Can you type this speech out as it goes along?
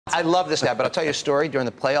I love this guy, but I'll tell you a story. During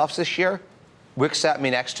the playoffs this year, Wyc sat me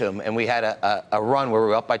next to him, and we had a run where we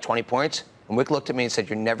were up by 20 points. And Wyc looked at me and said,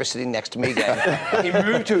 "You're never sitting next to me again." He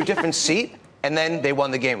moved to a different seat, and then they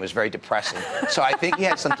won the game. It was very depressing. So I think he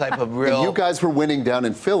had some type of real... And you guys were winning down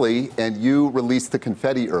in Philly, and you released the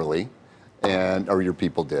confetti early, or your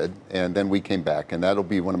people did, and then we came back, and that'll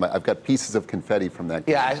be one of my... I've got pieces of confetti from that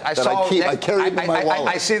game. Yeah, I saw... I carry them in my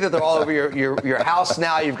wallet. I see that they're all over your house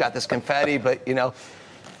now. You've got this confetti, but, you know...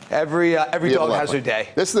 Every dog has their day.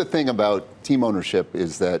 This is the thing about team ownership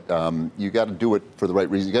is that you got to do it for the right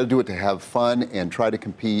reason. You got to do it to have fun and try to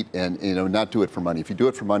compete and not do it for money. If you do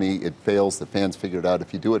it for money, it fails. The fans figure it out.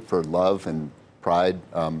 If you do it for love and pride,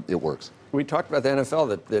 it works. We talked about the NFL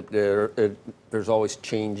that there's always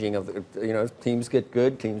changing of teams get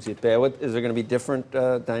good, teams get bad. Is there going to be different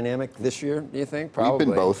dynamic this year? Do you think? Probably. We've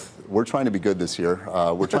been both. We're trying to be good this year.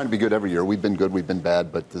 We're trying to be good every year. We've been good. We've been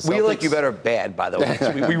bad. But the Celtics, we like you better bad, by the way.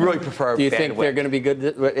 We really prefer. Do you think they're going to be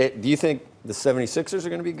good? Do you think the 76ers are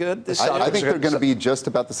going to be good? I think they're going to be just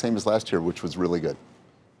about the same as last year, which was really good.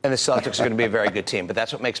 And the Celtics are going to be a very good team. But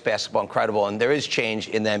that's what makes basketball incredible. And there is change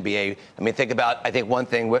in the NBA. I mean, think about, I think one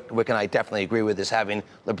thing Wyc and I definitely agree with is having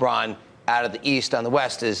LeBron out of the East on the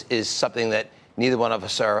West is something that neither one of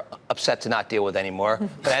us are upset to not deal with anymore.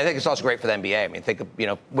 But I think it's also great for the NBA. I mean, think of,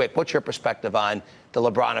 Wyc, what's your perspective on the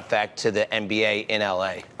LeBron effect to the NBA in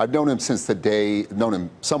LA? I've known him known him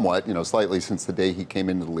somewhat, slightly since the day he came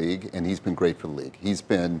into the league, and he's been great for the league.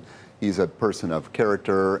 He's a person of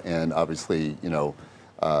character and obviously,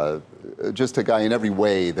 just a guy in every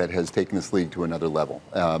way that has taken this league to another level.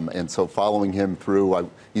 And so following him through,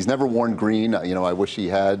 he's never worn green. I wish he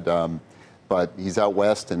had, but he's out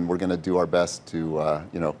west, and we're going to do our best to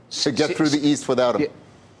get through the East without him.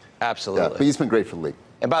 Absolutely. Yeah, but he's been great for the league.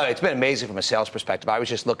 And by the way, it's been amazing from a sales perspective. I was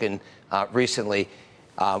just looking recently.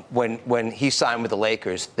 When he signed with the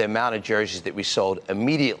Lakers, the amount of jerseys that we sold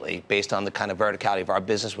immediately based on the kind of verticality of our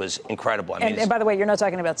business was incredible. I mean, and by the way, you're not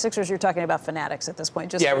talking about Sixers, you're talking about Fanatics at this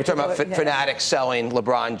point. Yeah, we're talking about Fanatics selling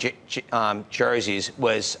LeBron jerseys.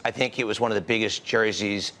 I think it was one of the biggest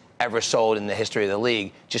jerseys ever sold in the history of the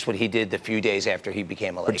league, just what he did the few days after he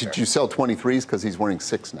became a Laker. But did you sell 23s? Because he's wearing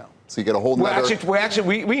 6 now. So you get a whole nother...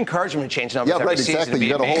 We encourage him to change numbers every season. Yeah,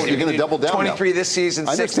 right, exactly. You're going to double down 23 now. this season,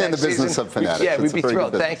 6 next season. I understand the business of Fanatics. Yeah, we'd be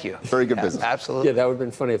thrilled. Thank you. Very good business. Absolutely. Yeah, that would have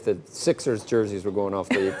been funny if the Sixers jerseys were going off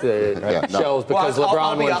the shelves because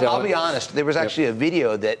LeBron went to... I'll be honest. There was actually a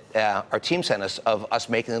video that our team sent us of us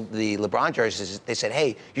making the LeBron jerseys. They said,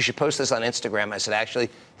 hey, you should post this on Instagram. I said, actually,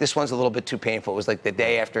 this one's a little bit too painful. It was like the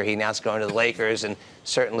day after he announced going to the Lakers, and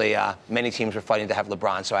certainly many teams were fighting to have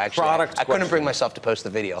LeBron. So actually, I couldn't bring myself to post the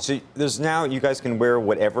video. So there's now, you guys can wear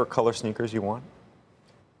whatever color sneakers you want?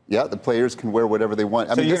 Yeah, the players can wear whatever they want.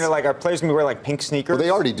 Are players going to wear like pink sneakers? Well,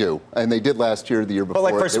 they already do, and they did last year, the year before.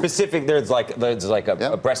 But like for specific, there's like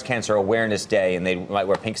a breast cancer awareness day, and they might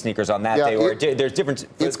wear pink sneakers on that day. Or there's different.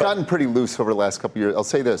 It's gotten pretty loose over the last couple of years. I'll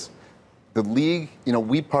say this: the league,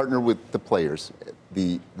 we partner with the players,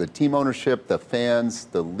 the team ownership, the fans,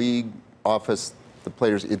 the league office, the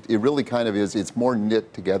players. It really kind of is. It's more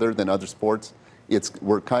knit together than other sports.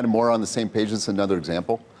 We're kind of more on the same page. This is another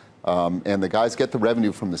example. And the guys get the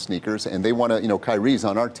revenue from the sneakers, and they want to, Kyrie's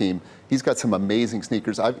on our team. He's got some amazing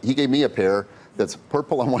sneakers. He gave me a pair that's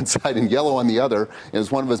purple on one side and yellow on the other. And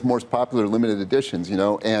it's one of his most popular limited editions,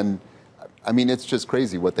 And, I mean, it's just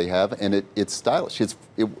crazy what they have, and it's stylish.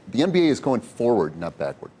 The NBA is going forward, not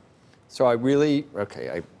backward. So I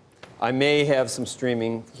may have some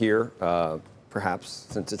streaming here, perhaps,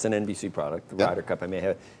 since it's an NBC product, the Ryder Cup, I may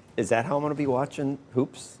have. Is that how I'm going to be watching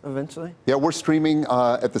hoops eventually? Yeah, we're streaming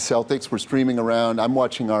at the Celtics. We're streaming around. I'm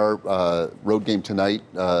watching our road game tonight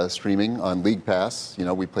streaming on League Pass.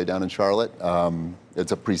 We play down in Charlotte.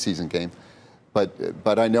 It's a preseason game.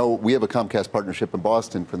 But I know we have a Comcast partnership in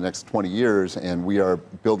Boston for the next 20 years, and we are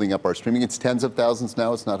building up our streaming. It's tens of thousands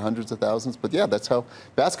now. It's not hundreds of thousands. But, yeah, that's how.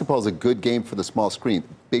 Basketball is a good game for the small screen.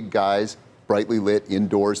 Big guys, brightly lit,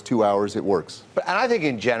 indoors, 2 hours, it works. And I think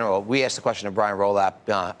in general, we asked the question of Brian Rolap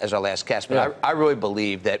as our last guest, but I really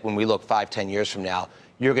believe that when we look 5-10 years from now,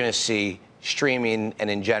 you're going to see streaming and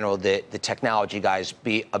in general the technology guys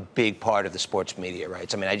be a big part of the sports media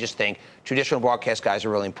rights. I mean, I just think traditional broadcast guys are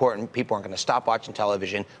really important. People aren't going to stop watching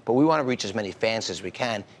television, but we want to reach as many fans as we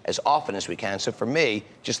can, as often as we can. So for me,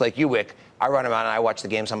 just like you, Wyc, I run around and I watch the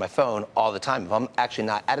games on my phone all the time. If I'm actually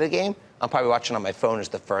not at a game, I'm probably watching on my phone as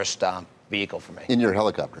the first vehicle for me. In your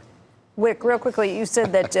helicopter. Wyc, real quickly, you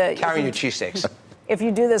said that... carrying your cheesesteaks. If you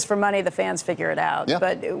do this for money, the fans figure it out. Yeah.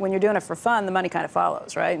 But when you're doing it for fun, the money kind of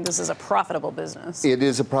follows, right? This is a profitable business. It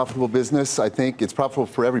is a profitable business. I think it's profitable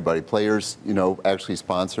for everybody. Players, actually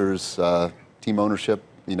sponsors, team ownership.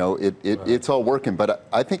 It's all working. But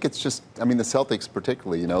I think it's just, I mean, the Celtics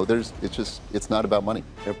particularly, it's not about money.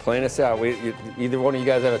 They're playing us out. Either one of you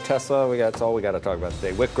guys have a Tesla. That's all we got to talk about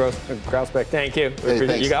today. Wyc Grousbeck, thank you. Hey,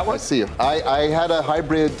 thanks. You got one? I see you. I had a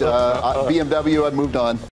hybrid BMW. I moved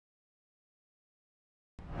on.